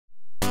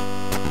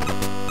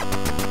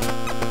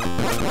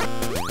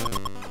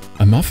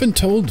I'm often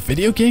told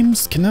video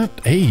games cannot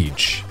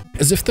age,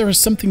 as if there is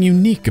something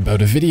unique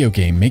about a video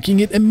game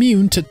making it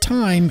immune to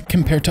time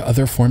compared to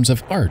other forms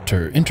of art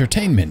or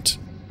entertainment.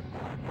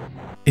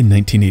 In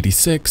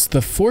 1986,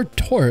 the Ford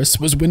Taurus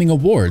was winning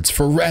awards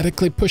for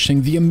radically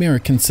pushing the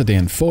American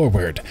sedan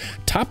forward.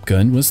 Top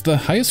Gun was the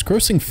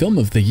highest-grossing film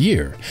of the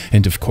year,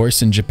 and of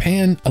course in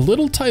Japan, a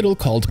little title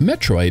called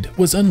Metroid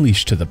was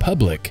unleashed to the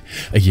public.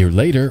 A year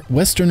later,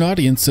 Western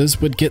audiences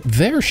would get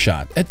their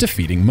shot at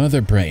defeating Mother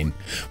Brain.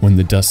 When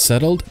the dust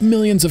settled,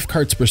 millions of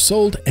carts were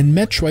sold, and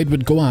Metroid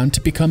would go on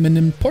to become an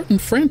important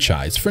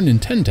franchise for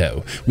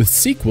Nintendo, with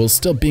sequels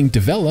still being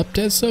developed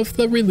as of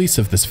the release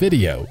of this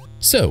video.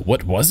 So,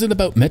 what was it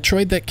about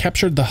Metroid that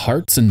captured the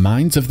hearts and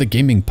minds of the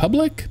gaming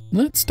public?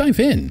 Let's dive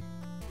in.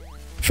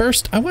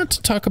 First, I want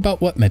to talk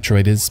about what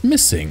Metroid is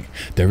missing.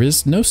 There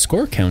is no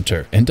score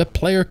counter, and a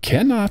player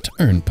cannot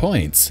earn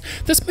points.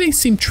 This may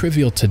seem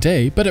trivial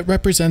today, but it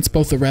represents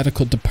both a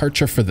radical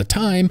departure for the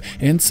time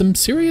and some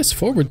serious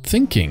forward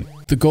thinking.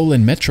 The goal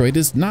in Metroid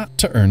is not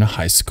to earn a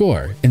high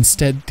score.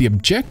 Instead, the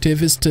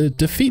objective is to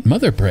defeat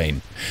Mother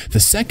Brain.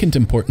 The second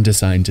important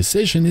design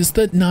decision is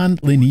the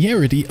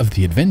non-linearity of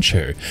the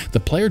adventure. The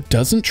player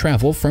doesn't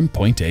travel from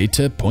point A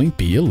to point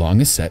B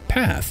along a set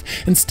path.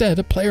 Instead,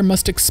 a player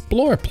must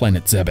explore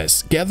Planet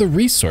Zebes, gather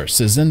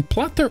resources, and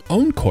plot their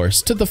own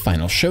course to the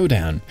final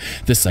showdown.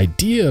 This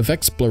idea of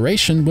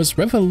exploration was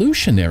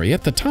revolutionary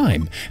at the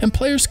time, and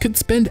players could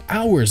spend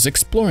hours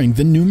exploring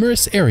the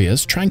numerous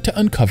areas trying to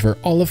uncover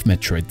all of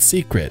Metroid's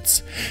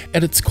secrets.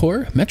 At its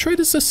core, Metroid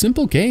is a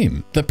simple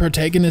game. The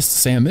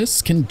protagonist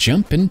Samus can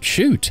jump and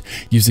shoot.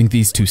 Using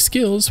these two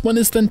skills, one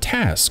is then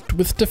tasked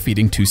with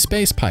defeating two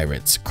space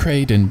pirates,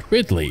 Kraid and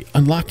Ridley,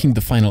 unlocking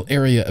the final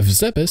area of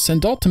Zebes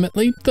and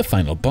ultimately the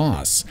final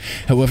boss.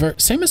 However,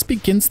 Samus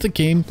begins the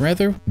game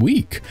rather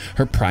weak.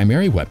 Her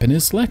primary weapon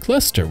is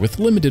lackluster with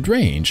limited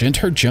range, and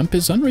her jump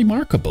is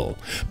unremarkable.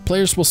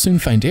 Players will soon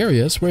find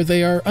areas where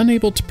they are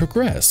unable to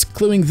progress,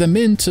 cluing them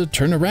in to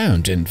turn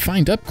around and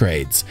find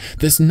upgrades.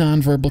 This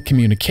non-verbal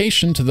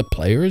communication to the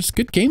player is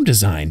good game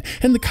design,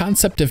 and the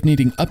concept of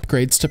needing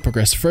upgrades to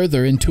progress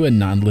further into a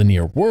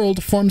non-linear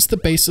world forms the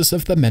basis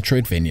of the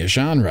Metroidvania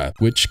genre,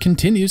 which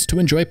continues to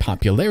enjoy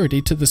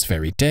popularity to this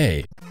very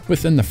day.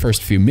 Within the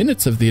first few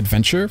minutes of the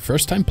adventure,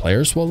 first-time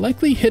players will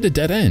likely hit a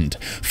dead end,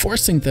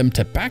 forcing them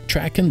to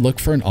backtrack and look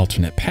for an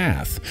alternate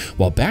path.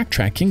 While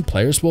backtracking,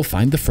 players will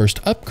find the first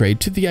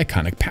upgrade to the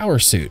iconic power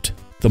suit.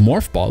 The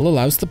Morph Ball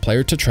allows the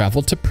player to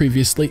travel to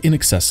previously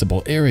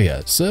inaccessible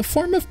areas, a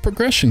form of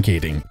progression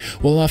gating.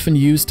 While often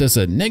used as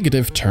a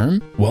negative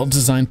term,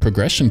 well-designed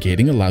progression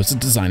gating allows a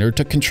designer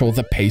to control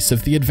the pace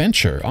of the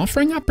adventure,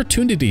 offering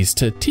opportunities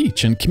to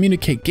teach and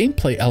communicate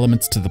gameplay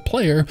elements to the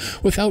player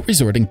without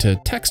resorting to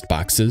text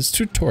boxes,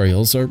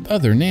 tutorials, or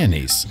other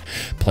nannies.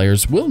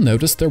 Players will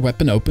notice their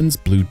weapon opens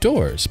blue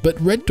doors, but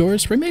red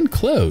doors remain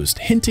closed,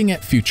 hinting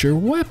at future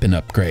weapon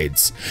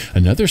upgrades.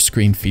 Another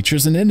screen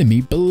features an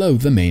enemy below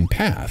the main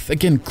path,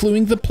 again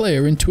cluing the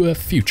player into a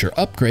future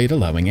upgrade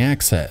allowing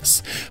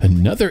access.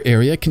 Another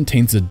area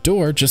contains a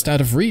door just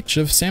out of reach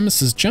of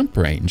Samus's jump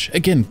range,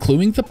 again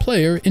cluing the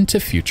player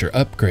into future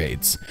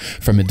upgrades.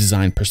 From a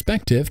design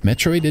perspective,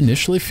 Metroid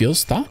initially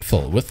feels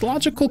thoughtful, with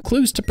logical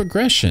clues to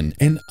progression,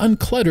 an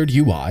uncluttered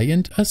UI,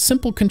 and a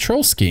simple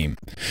control scheme.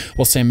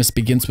 While Samus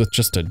begins with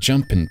just a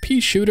jump and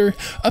pea shooter,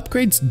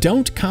 upgrades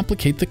don't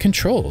complicate the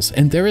controls,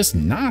 and there is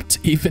not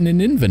even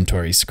an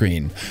inventory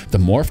screen. The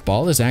Morph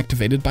Ball is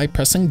activated by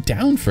pressing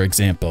down, for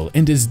example,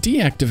 and is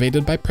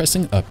deactivated by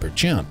pressing up or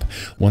jump.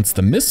 Once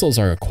the missiles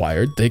are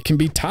acquired, they can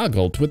be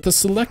toggled with the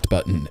select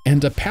button,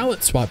 and a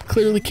palette swap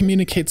clearly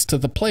communicates to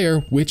the player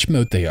which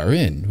mode they are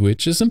in,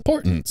 which is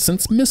important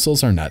since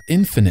missiles are not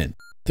infinite.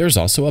 There's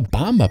also a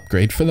bomb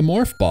upgrade for the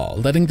Morph Ball,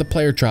 letting the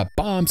player drop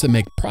bombs and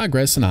make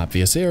progress in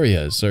obvious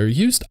areas, or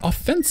used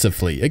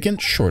offensively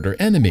against shorter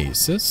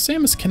enemies, as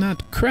Samus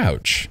cannot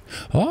crouch.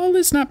 All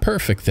is not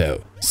perfect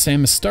though.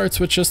 Samus starts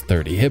with just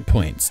 30 hit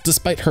points,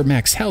 despite her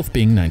max health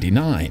being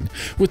 99.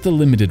 With the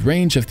limited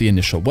range of the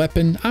initial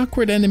weapon,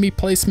 awkward enemy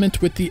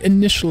placement with the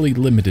initially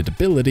limited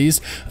abilities,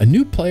 a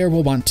new player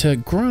will want to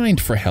grind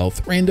for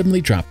health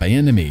randomly dropped by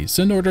enemies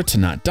in order to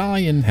not die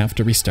and have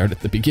to restart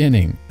at the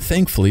beginning.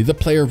 Thankfully, the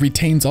player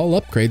retains all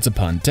upgrades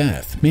upon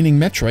death, meaning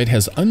Metroid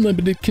has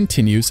unlimited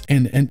continues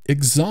and an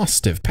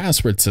exhaustive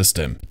password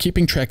system,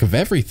 keeping track of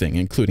everything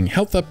including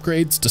health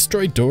upgrades,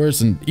 destroyed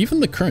doors, and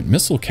even the current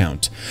missile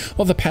count.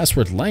 While the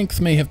password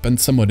length may have been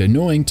somewhat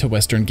annoying to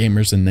Western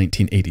gamers in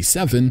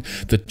 1987,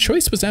 the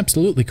choice was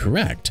absolutely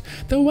correct,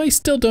 though I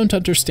still don't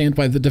understand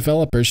why the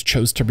developers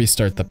chose to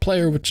restart the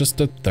player with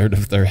just a third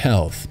of their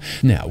health.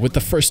 Now, with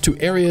the first two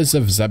areas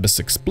of Zebes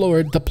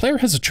explored, the player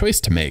has a choice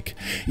to make.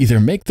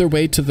 Either make their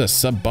way to the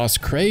sub-boss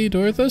Kraid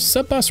or the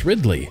sub-boss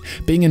Ridley.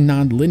 Being a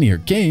non-linear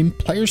game,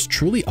 players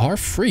truly are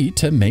free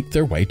to make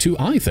their way to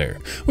either.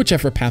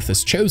 Whichever path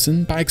is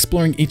chosen, by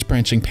exploring each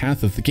branching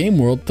path of the game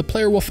world, the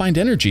player will find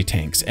energy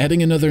tanks,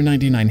 adding another 90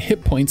 299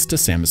 hit points to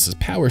Samus's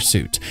power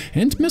suit,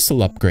 and missile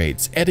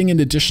upgrades, adding an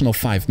additional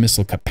 5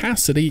 missile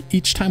capacity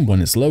each time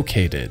one is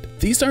located.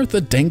 These are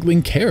the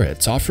dangling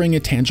carrots, offering a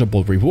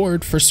tangible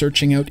reward for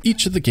searching out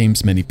each of the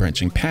game's many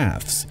branching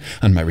paths.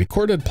 On my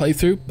recorded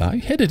playthrough, I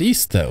headed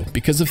east though,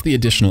 because of the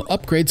additional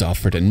upgrades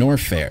offered in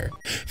Norfair.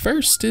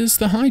 First is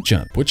the high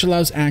jump, which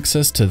allows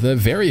access to the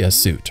Varia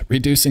suit,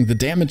 reducing the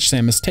damage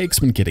Samus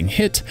takes when getting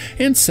hit,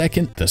 and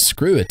second, the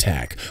screw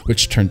attack,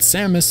 which turns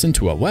Samus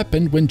into a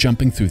weapon when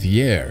jumping through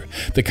the air.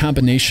 The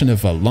combination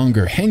of a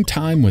longer hang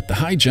time with the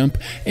high jump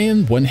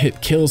and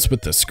one-hit kills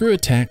with the screw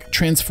attack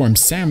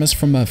transforms Samus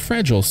from a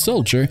fragile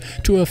soldier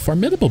to a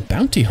formidable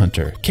bounty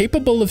hunter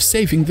capable of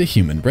saving the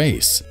human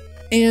race.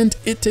 And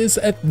it is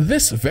at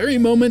this very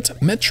moment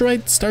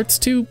Metroid starts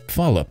to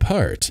fall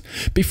apart.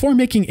 Before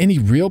making any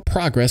real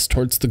progress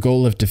towards the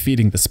goal of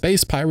defeating the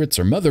space pirates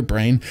or Mother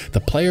Brain,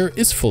 the player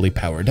is fully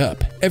powered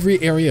up.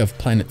 Every area of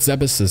Planet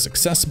Zebes is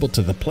accessible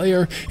to the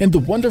player, and the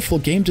wonderful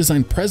game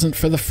design present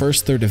for the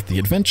first third of the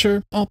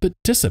adventure all but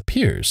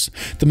disappears.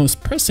 The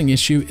most pressing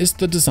issue is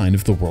the design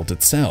of the world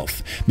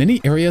itself. Many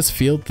areas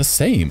feel the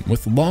same,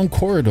 with long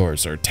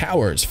corridors or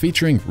towers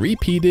featuring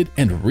repeated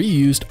and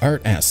reused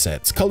art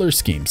assets, color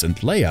schemes,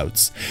 and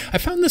layouts. I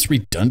found this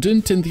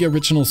redundant in the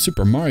original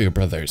Super Mario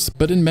Bros.,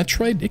 but in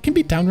Metroid it can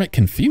be downright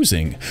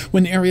confusing.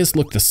 When areas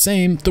look the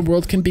same, the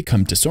world can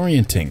become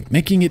disorienting,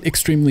 making it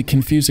extremely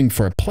confusing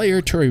for a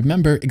player to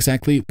remember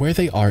exactly where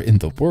they are in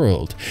the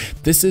world.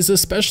 This is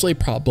especially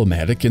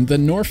problematic in the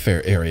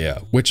Norfair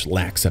area, which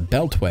lacks a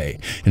beltway.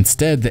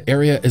 Instead, the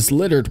area is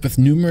littered with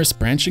numerous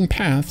branching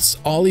paths,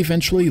 all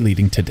eventually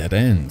leading to dead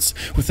ends.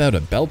 Without a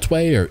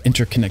beltway or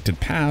interconnected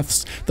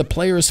paths, the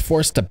player is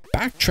forced to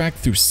backtrack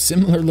through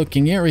similar-looking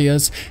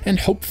areas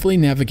and hopefully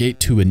navigate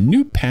to a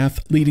new path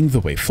leading the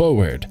way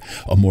forward.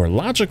 A more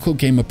logical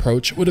game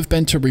approach would have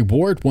been to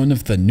reward one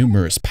of the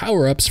numerous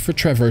power-ups for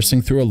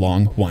traversing through a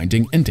long,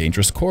 winding, and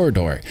dangerous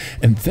corridor,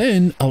 and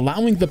then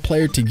allowing the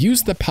player to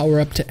use the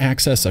power-up to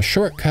access a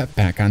shortcut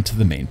back onto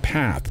the main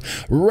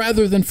path,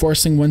 rather than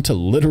forcing one to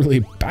literally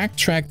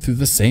backtrack through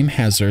the same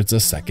hazards a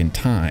second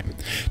time.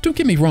 Don't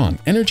get me wrong,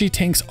 energy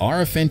tanks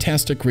are a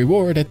fantastic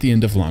reward at the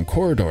end of long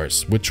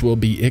corridors, which will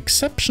be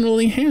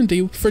exceptionally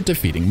handy for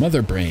defeating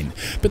Mother Brain,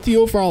 but the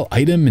overall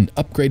item and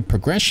upgrade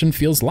progression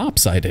feels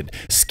lopsided,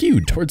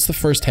 skewed towards the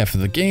first half of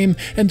the game,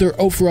 and their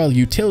overall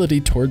utility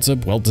towards a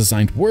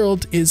well-designed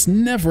world is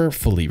never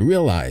fully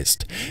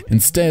realized.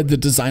 Instead, the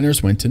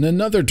designers went in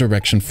another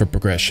direction for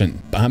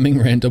progression, bombing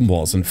random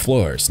walls and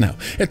floors. Now,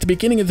 at the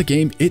beginning of the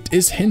game, it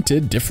is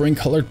hinted differing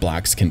colored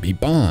blocks can be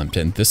bombed,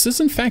 and this is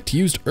in fact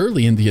used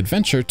early in the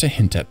adventure to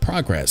hint at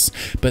progress,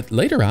 but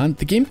later on,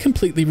 the game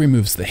completely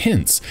removes the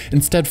hints,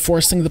 instead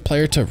forcing the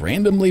player to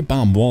randomly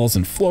bomb walls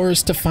and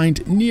floors to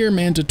find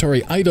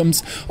near-mandatory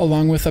items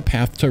along with a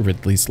path to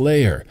Ridley's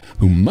lair,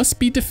 who must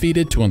be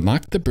defeated to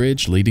unlock the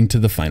bridge leading to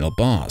the final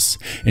boss.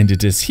 And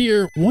it is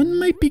here one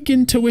might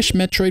begin to wish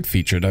Metroid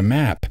featured a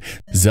map.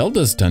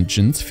 Zelda's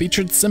dungeons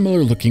featured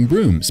similar-looking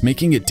rooms,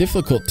 making it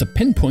difficult to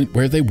pinpoint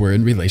where they were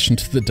in relation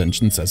to the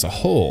dungeons as a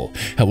whole.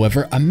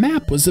 However, a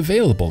map was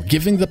available,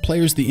 giving the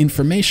players the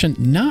information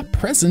not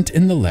present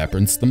in the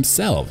labyrinths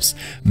themselves.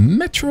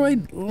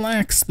 Metroid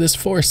lacks this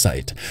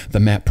foresight. The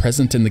map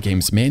present in the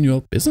game's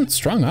manual isn't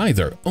strong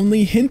either,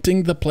 only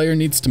hinting the player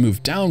needs to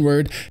move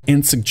downward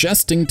and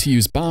suggesting to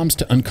use bombs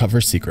to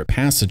uncover secret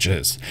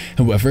passages.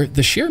 However,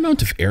 the sheer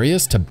amount of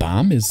areas to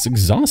bomb is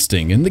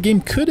exhausting, and the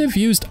game could have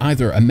used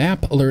either a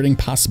map alerting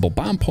possible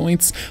bomb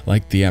points,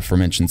 like the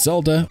aforementioned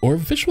Zelda, or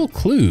visual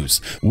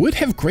clues, would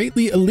have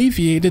greatly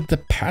alleviated the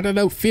padded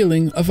out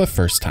feeling of a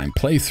first-time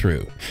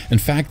playthrough. In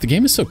fact, the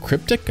game is so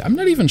cryptic, I'm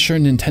not even sure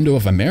Nintendo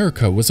of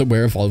America was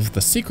aware of all of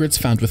the secrets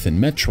found within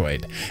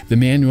Metroid. The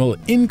manual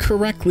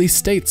incorrectly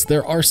states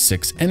there are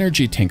 6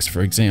 energy tanks,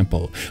 for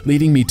example,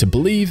 leading me to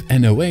believe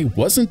NOA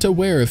wasn't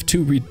aware of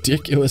 2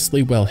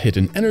 ridiculously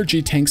well-hidden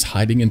energy tanks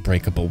hiding in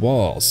breakable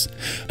walls.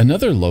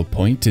 Another low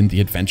point in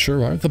the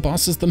adventure are the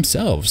bosses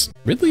themselves.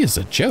 Ridley is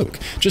a joke.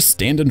 Just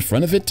stand in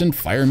front of it and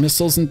fire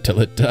missiles until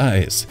it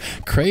dies.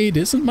 Kraid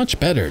isn't much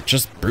better,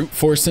 just brute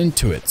force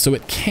into it so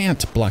it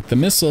can't block the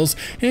missiles,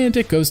 and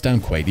it goes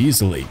down quite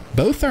easily.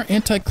 Both are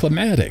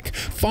anticlimactic,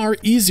 far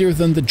easier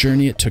than the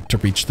journey it took to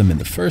reach them in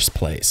the first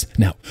place.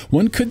 Now,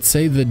 one could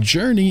say the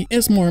journey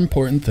is more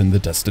important than the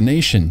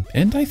destination,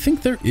 and I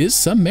think there is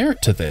some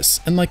merit to this,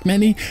 and like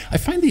many, I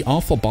find the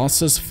awful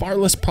bosses far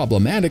less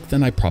problematic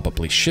than I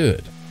probably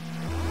should.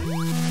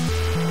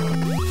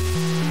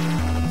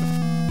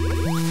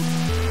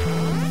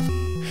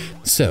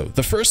 So,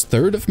 the first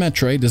third of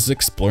Metroid is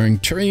exploring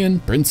Turian,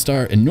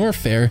 Brinstar, and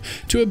Norfair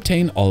to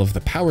obtain all of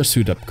the power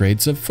suit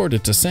upgrades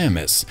afforded to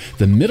Samus.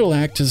 The middle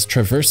act is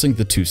traversing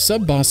the 2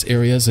 sub-boss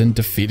areas and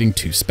defeating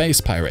 2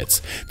 space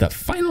pirates. The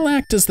final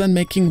act is then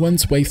making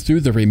one's way through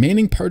the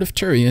remaining part of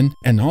Turian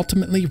and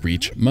ultimately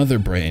reach Mother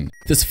Brain.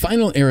 This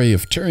final area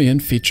of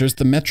Turian features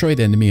the Metroid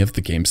enemy of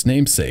the game's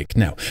namesake.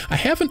 Now, I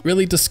haven't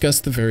really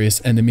discussed the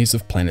various enemies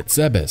of Planet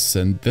Zebes,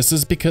 and this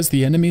is because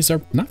the enemies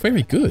are not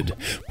very good.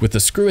 With the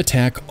screw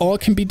attack, all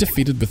can be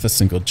defeated with a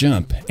single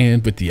jump,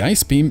 and with the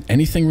Ice Beam,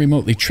 anything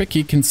remotely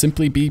tricky can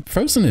simply be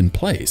frozen in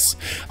place.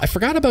 I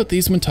forgot about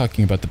these when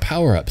talking about the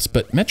power-ups,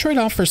 but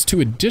Metroid offers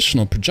 2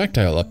 additional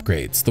projectile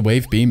upgrades, the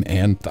Wave Beam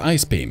and the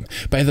Ice Beam.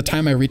 By the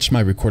time I reached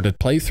my recorded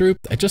playthrough,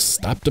 I just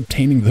stopped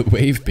obtaining the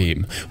Wave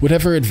Beam.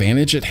 Whatever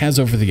advantage it has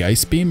over the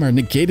Ice Beam are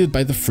negated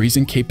by the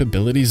freezing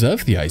capabilities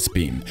of the Ice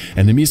Beam.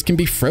 Enemies can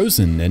be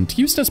frozen and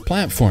used as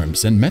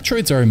platforms, and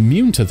Metroids are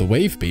immune to the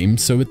Wave Beam,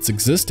 so its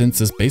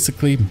existence is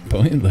basically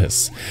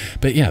pointless.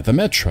 But yeah, the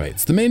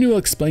Metroids. The manual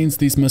explains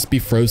these must be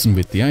frozen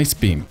with the Ice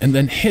Beam, and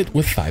then hit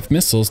with 5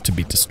 missiles to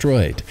be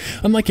destroyed.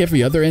 Unlike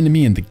every other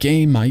enemy in the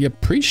game, I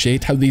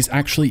appreciate how these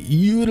actually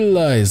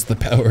utilize the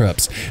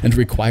power-ups and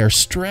require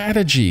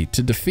strategy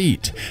to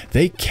defeat.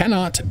 They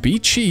cannot be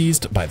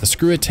cheesed by the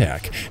screw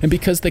attack, and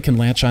because they can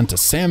latch onto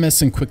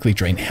Samus and quickly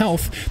drain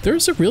health, there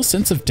is a real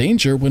sense of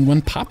danger when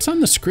one pops on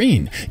the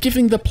screen,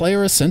 giving the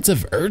player a sense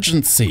of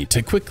urgency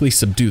to quickly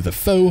subdue the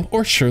foe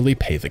or surely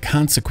pay the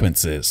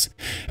consequences.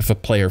 If a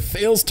player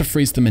fails to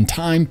freeze them in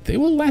time, they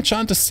will latch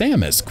onto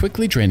Samus,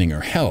 quickly draining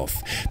her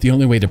health. The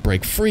only way to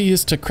break free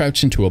is to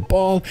crouch into a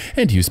ball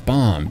and use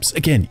bombs,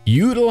 again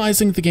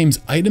utilizing the game's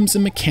items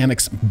and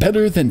mechanics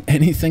better than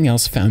anything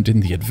else found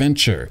in the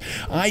adventure.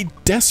 I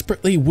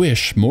desperately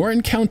wish more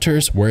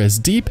encounters were as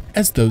deep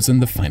as those in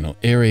the final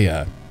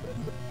area.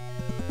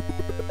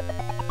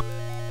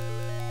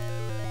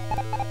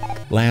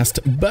 Last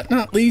but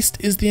not least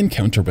is the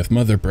encounter with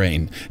Mother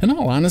Brain. In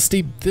all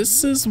honesty,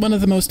 this is one of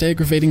the most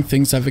aggravating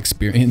things I've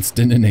experienced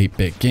in an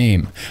 8-bit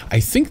game. I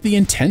think the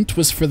intent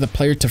was for the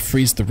player to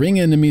freeze the ring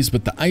enemies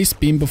with the Ice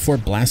Beam before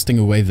blasting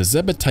away the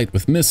Zebetite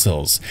with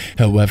missiles.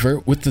 However,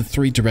 with the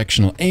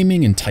 3-directional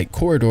aiming in tight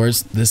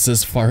corridors, this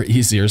is far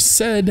easier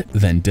said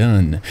than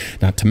done.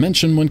 Not to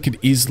mention one could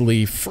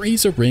easily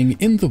freeze a ring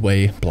in the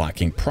way,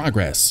 blocking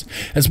progress.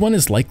 As one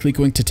is likely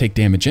going to take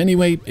damage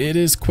anyway, it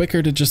is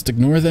quicker to just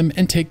ignore them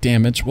and take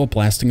damage while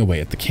blasting away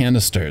at the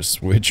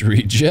canisters, which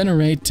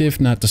regenerate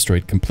if not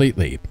destroyed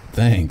completely.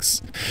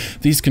 Thanks.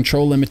 These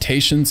control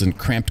limitations and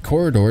cramped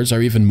corridors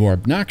are even more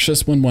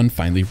obnoxious when one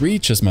finally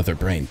reaches Mother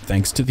Brain,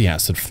 thanks to the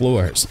acid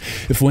floors.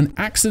 If one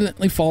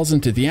accidentally falls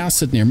into the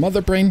acid near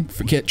Mother Brain,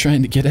 forget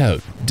trying to get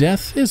out.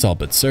 Death is all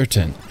but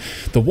certain.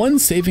 The one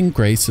saving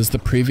grace is the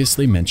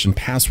previously mentioned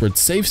password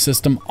save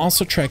system,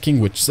 also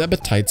tracking which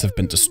Zebetites have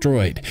been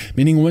destroyed,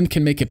 meaning one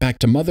can make it back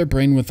to Mother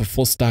Brain with a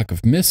full stock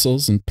of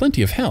missiles and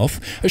plenty of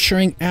health,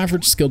 assuring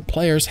average skilled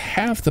players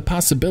have the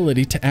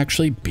possibility to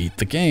actually beat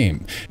the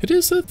game. It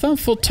is a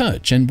thoughtful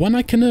touch, and one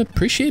I can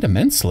appreciate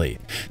immensely.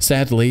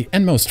 Sadly,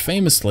 and most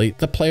famously,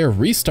 the player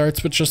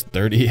restarts with just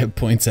 30 hit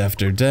points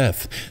after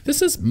death.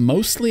 This is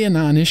mostly a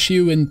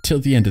non-issue until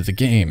the end of the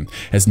game.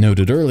 As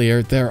noted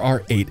earlier, there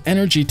are 8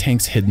 energy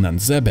tanks hidden on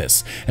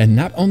Zebes, and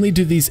not only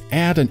do these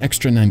add an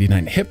extra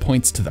 99 hit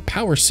points to the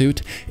power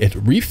suit, it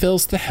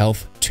refills the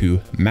health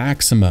to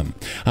maximum.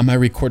 On my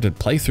recorded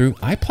playthrough,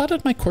 I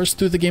plotted my course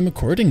through the game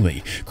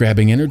accordingly,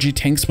 grabbing energy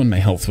tanks when my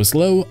health was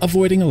low,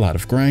 avoiding a lot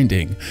of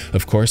grinding.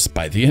 Of course,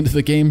 by the end of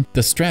the game,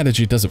 the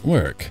strategy doesn't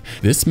work.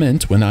 This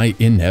meant when I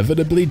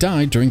inevitably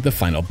died during the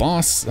final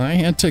boss, I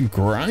had to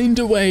grind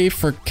away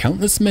for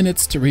countless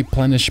minutes to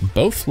replenish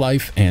both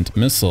life and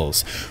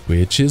missiles,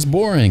 which is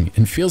boring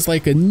and feels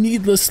like a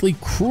needlessly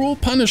cruel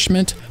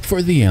punishment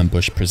for the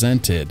ambush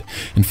presented.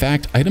 In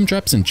fact, item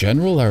drops in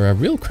general are a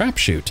real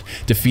crapshoot.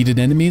 Defeated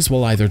enemies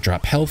will either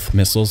drop health,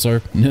 missiles,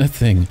 or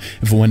nothing.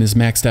 If one is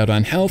maxed out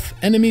on health,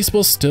 enemies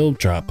will still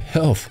drop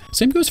health.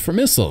 Same goes for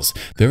missiles.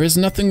 There is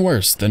nothing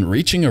worse than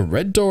reaching a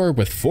red door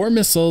with 4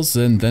 missiles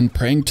and then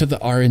praying to the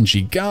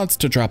RNG gods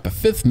to drop a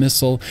 5th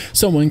missile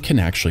so one can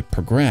actually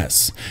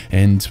progress.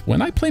 And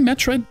when I play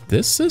Metroid,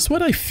 this is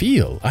what I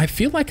feel. I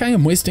feel like I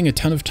am wasting a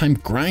ton of time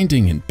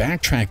grinding and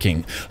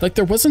backtracking, like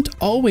there wasn't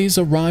always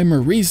a rhyme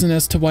or reason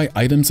as to why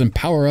items and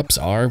power-ups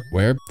are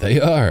where they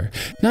are.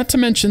 Not to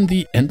mention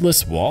the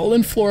endless wall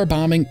and floor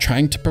bombing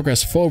trying to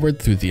progress forward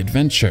through the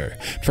adventure.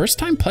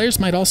 First-time players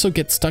might also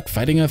get stuck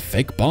fighting a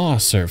fake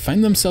boss or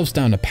find themselves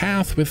down a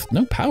path with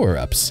no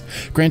power-ups.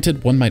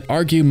 Granted, one might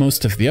argue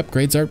most of the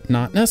upgrades are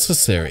not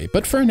necessary,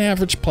 but for an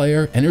average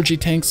player, energy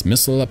tanks,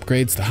 missile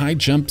upgrades, the high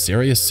jump,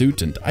 Zarya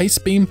suit, and Ice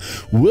Beam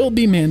will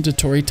be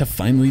mandatory to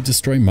finally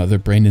destroy Mother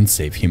Brain and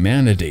save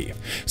humanity.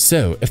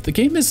 So, if the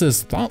game is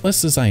as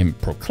thoughtless as I am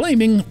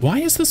proclaiming, why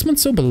is this one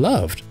so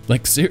beloved?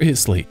 Like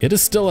seriously, it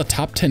is still a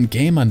top 10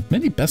 game on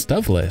many best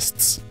of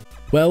lists.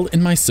 Well,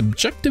 in my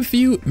subjective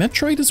view,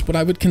 Metroid is what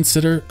I would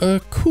consider a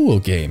cool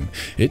game.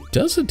 It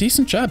does a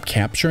decent job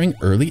capturing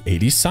early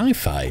 80s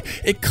sci-fi.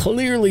 It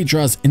clearly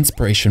draws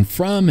inspiration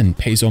from and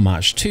pays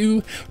homage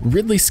to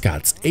Ridley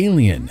Scott's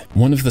Alien.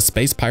 One of the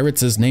space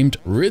pirates is named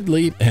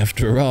Ridley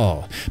after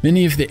all.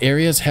 Many of the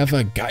areas have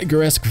a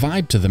Geiger-esque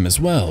vibe to them as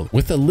well,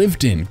 with a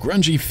lived-in,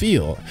 grungy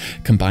feel.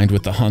 Combined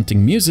with the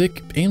haunting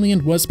music,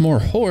 Alien was more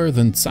horror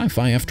than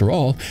sci-fi after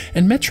all,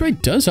 and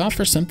Metroid does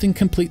offer something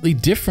completely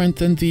different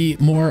than the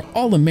more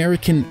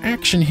all-American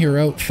action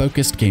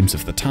hero-focused games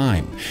of the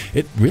time.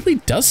 It really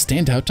does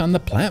stand out on the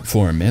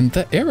platform and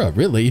the era,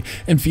 really,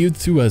 and viewed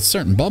through a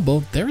certain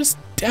bubble, there is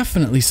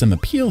definitely some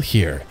appeal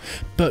here.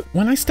 But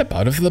when I step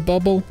out of the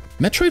bubble,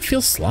 Metroid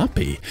feels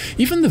sloppy.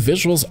 Even the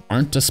visuals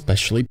aren't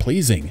especially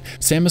pleasing.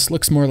 Samus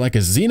looks more like a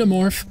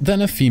xenomorph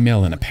than a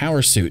female in a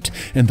power suit,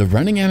 and the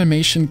running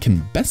animation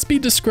can best be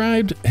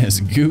described as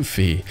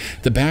goofy.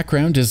 The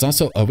background is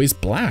also always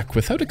black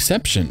without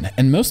exception,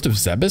 and most of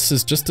Zebes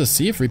is just a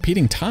sea of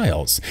repeating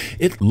tiles.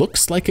 It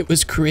looks like it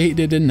was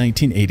created in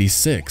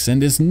 1986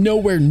 and is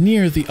nowhere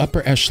near the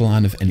upper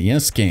echelon of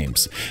NES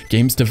games.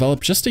 Games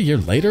developed just a year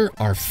later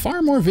are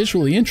far more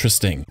visually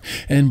interesting,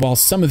 and while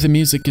some of the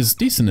music is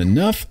decent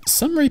enough,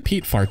 some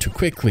repeat far too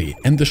quickly,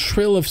 and the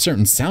shrill of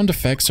certain sound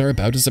effects are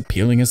about as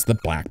appealing as the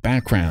black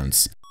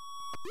backgrounds.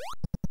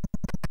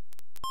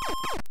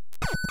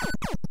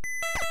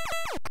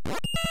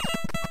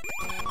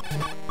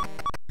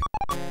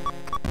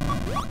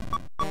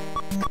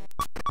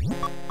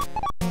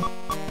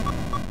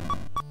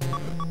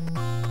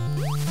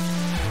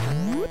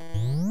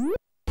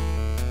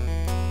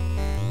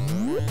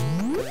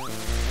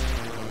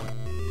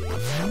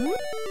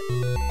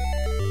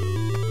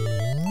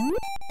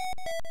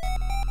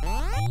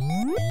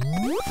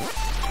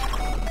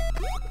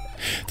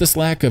 This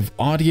lack of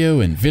audio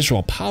and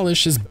visual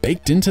polish is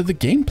baked into the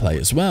gameplay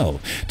as well.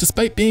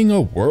 Despite being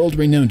a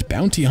world-renowned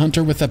bounty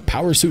hunter with a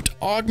power suit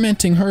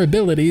augmenting her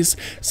abilities,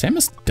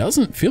 Samus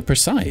doesn't feel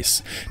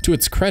precise. To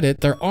its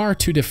credit, there are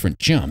two different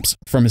jumps.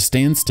 From a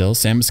standstill,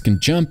 Samus can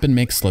jump and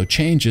make slow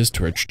changes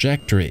to her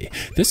trajectory.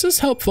 This is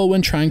helpful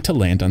when trying to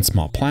land on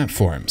small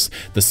platforms.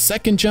 The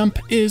second jump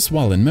is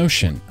while in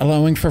motion,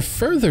 allowing for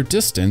further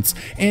distance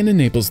and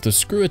enables the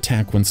screw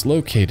attack once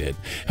located.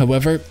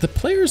 However, the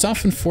player is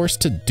often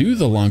forced to do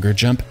the longer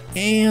jump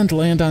and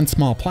land on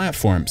small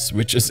platforms,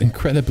 which is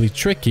incredibly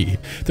tricky.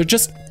 There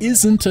just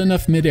isn't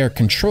enough mid-air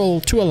control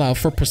to allow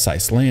for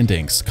precise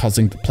landings,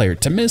 causing the player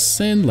to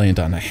miss and land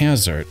on a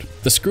hazard.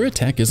 The screw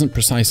attack isn't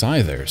precise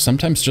either,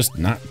 sometimes just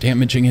not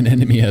damaging an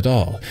enemy at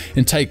all.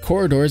 In tight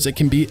corridors, it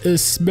can be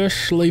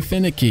especially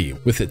finicky,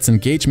 with its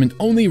engagement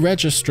only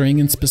registering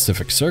in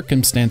specific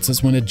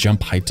circumstances when a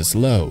jump height is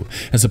low,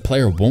 as a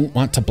player won't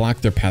want to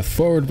block their path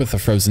forward with a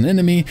frozen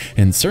enemy,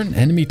 and certain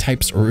enemy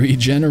types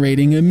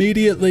regenerating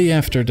immediately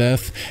after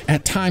death.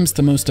 At times,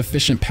 the most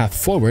efficient path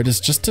forward is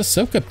just to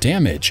soak up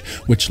damage,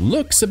 which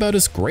looks about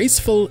as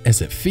graceful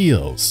as it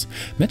feels.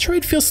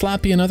 Metroid feels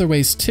sloppy in other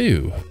ways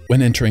too.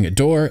 When entering a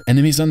door,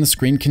 enemies on the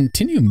screen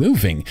continue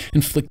moving,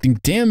 inflicting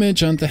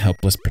damage on the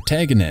helpless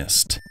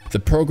protagonist. The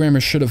programmer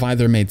should have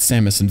either made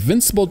Samus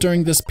invincible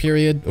during this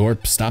period or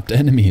stopped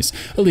enemies,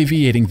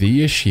 alleviating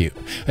the issue.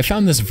 I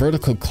found this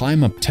vertical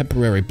climb up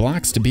temporary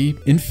blocks to be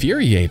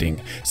infuriating.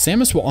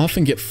 Samus will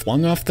often get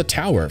flung off the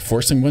tower,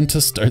 forcing one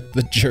to start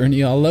the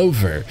journey all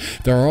over.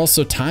 There are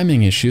also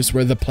timing issues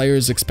where the player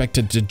is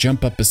expected to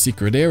jump up a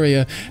secret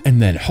area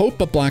and then hope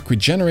a block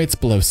regenerates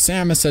below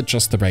Samus at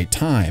just the right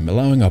time,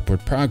 allowing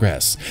upward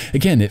progress.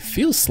 Again, it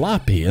feels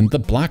sloppy, and the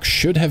block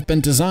should have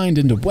been designed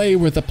in a way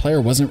where the player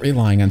wasn't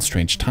relying on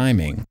strange timing.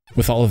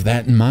 With all of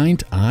that in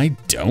mind, I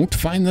don't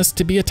find this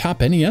to be a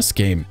top NES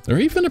game, or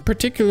even a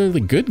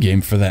particularly good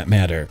game for that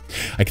matter.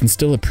 I can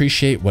still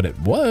appreciate what it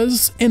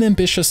was, an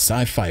ambitious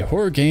sci-fi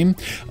horror game.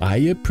 I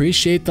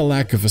appreciate the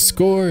lack of a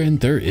score,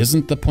 and there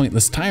isn't the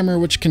pointless timer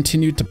which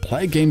continued to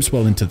plague games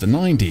well into the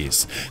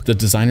 90s. The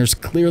designers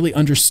clearly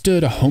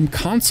understood a home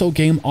console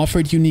game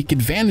offered unique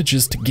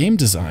advantages to game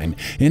design,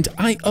 and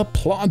I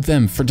applaud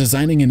them for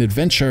designing an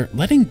adventure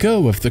letting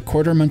go of the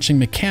quarter-munching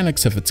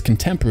mechanics of its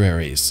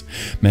contemporaries.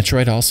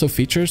 Metroid also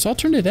features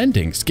alternate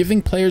endings,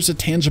 giving players a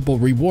tangible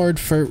reward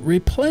for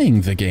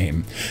replaying the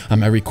game. On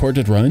my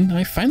recorded run,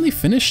 I finally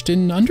finished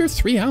in under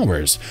 3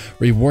 hours,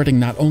 rewarding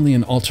not only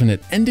an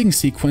alternate ending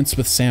sequence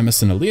with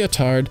Samus in a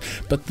leotard,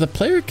 but the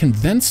player can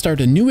then start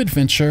a new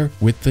adventure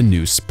with the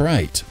new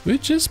sprite,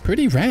 which is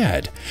pretty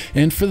rad.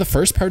 And for the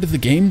first part of the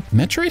game,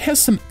 Metroid has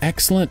some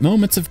excellent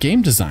moments of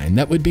game design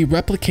that would be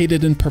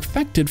replicated and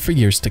perfected for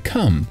years to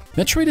come.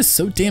 Metroid is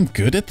so damn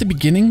good at the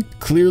beginning,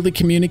 clearly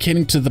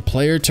communicating to the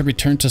player to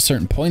return to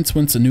certain points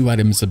once a new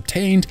item is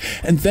obtained,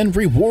 and then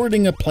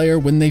rewarding a player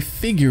when they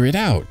figure it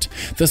out.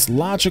 This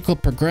logical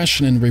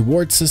progression and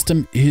reward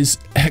system is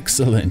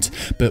excellent,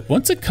 but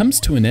once it comes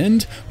to an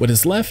end, what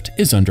is left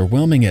is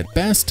underwhelming at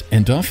best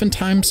and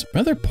oftentimes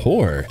rather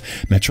poor.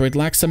 Metroid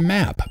lacks a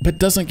map, but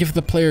doesn't give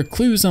the player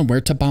clues on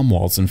where to bomb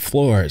walls and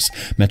floors.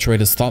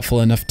 Metroid is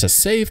thoughtful enough to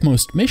save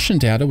most mission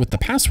data with the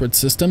password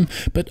system,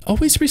 but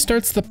always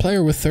restarts the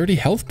player with 30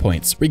 health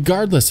points,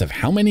 regardless of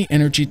how many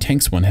energy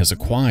tanks one has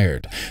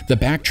acquired. The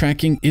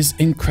backtracking lighting is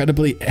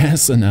incredibly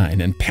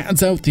asinine and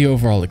pads out the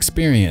overall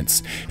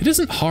experience. It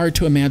isn't hard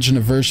to imagine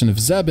a version of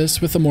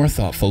Zebes with a more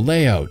thoughtful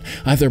layout,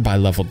 either by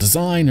level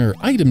design or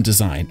item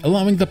design,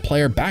 allowing the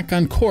player back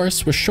on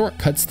course with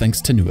shortcuts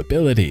thanks to new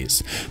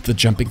abilities. The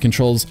jumping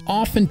controls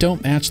often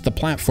don't match the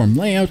platform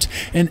layout,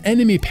 and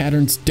enemy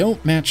patterns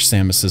don't match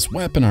Samus's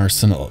weapon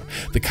arsenal.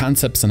 The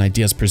concepts and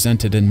ideas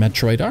presented in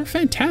Metroid are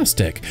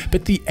fantastic,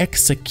 but the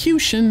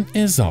execution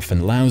is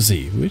often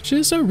lousy, which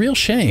is a real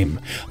shame.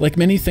 Like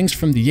many things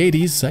from the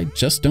 80s, I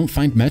just don't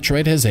find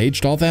Metroid has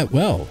aged all that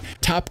well.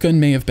 Top Gun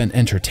may have been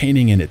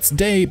entertaining in its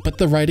day, but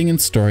the writing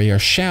and story are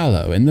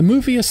shallow, and the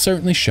movie is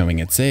certainly showing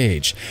its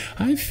age.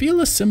 I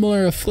feel a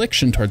similar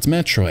affliction towards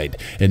Metroid.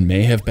 It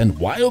may have been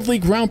wildly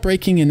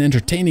groundbreaking and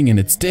entertaining in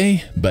its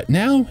day, but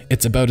now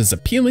it's about as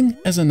appealing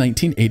as a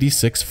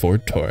 1986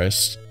 Ford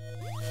Taurus.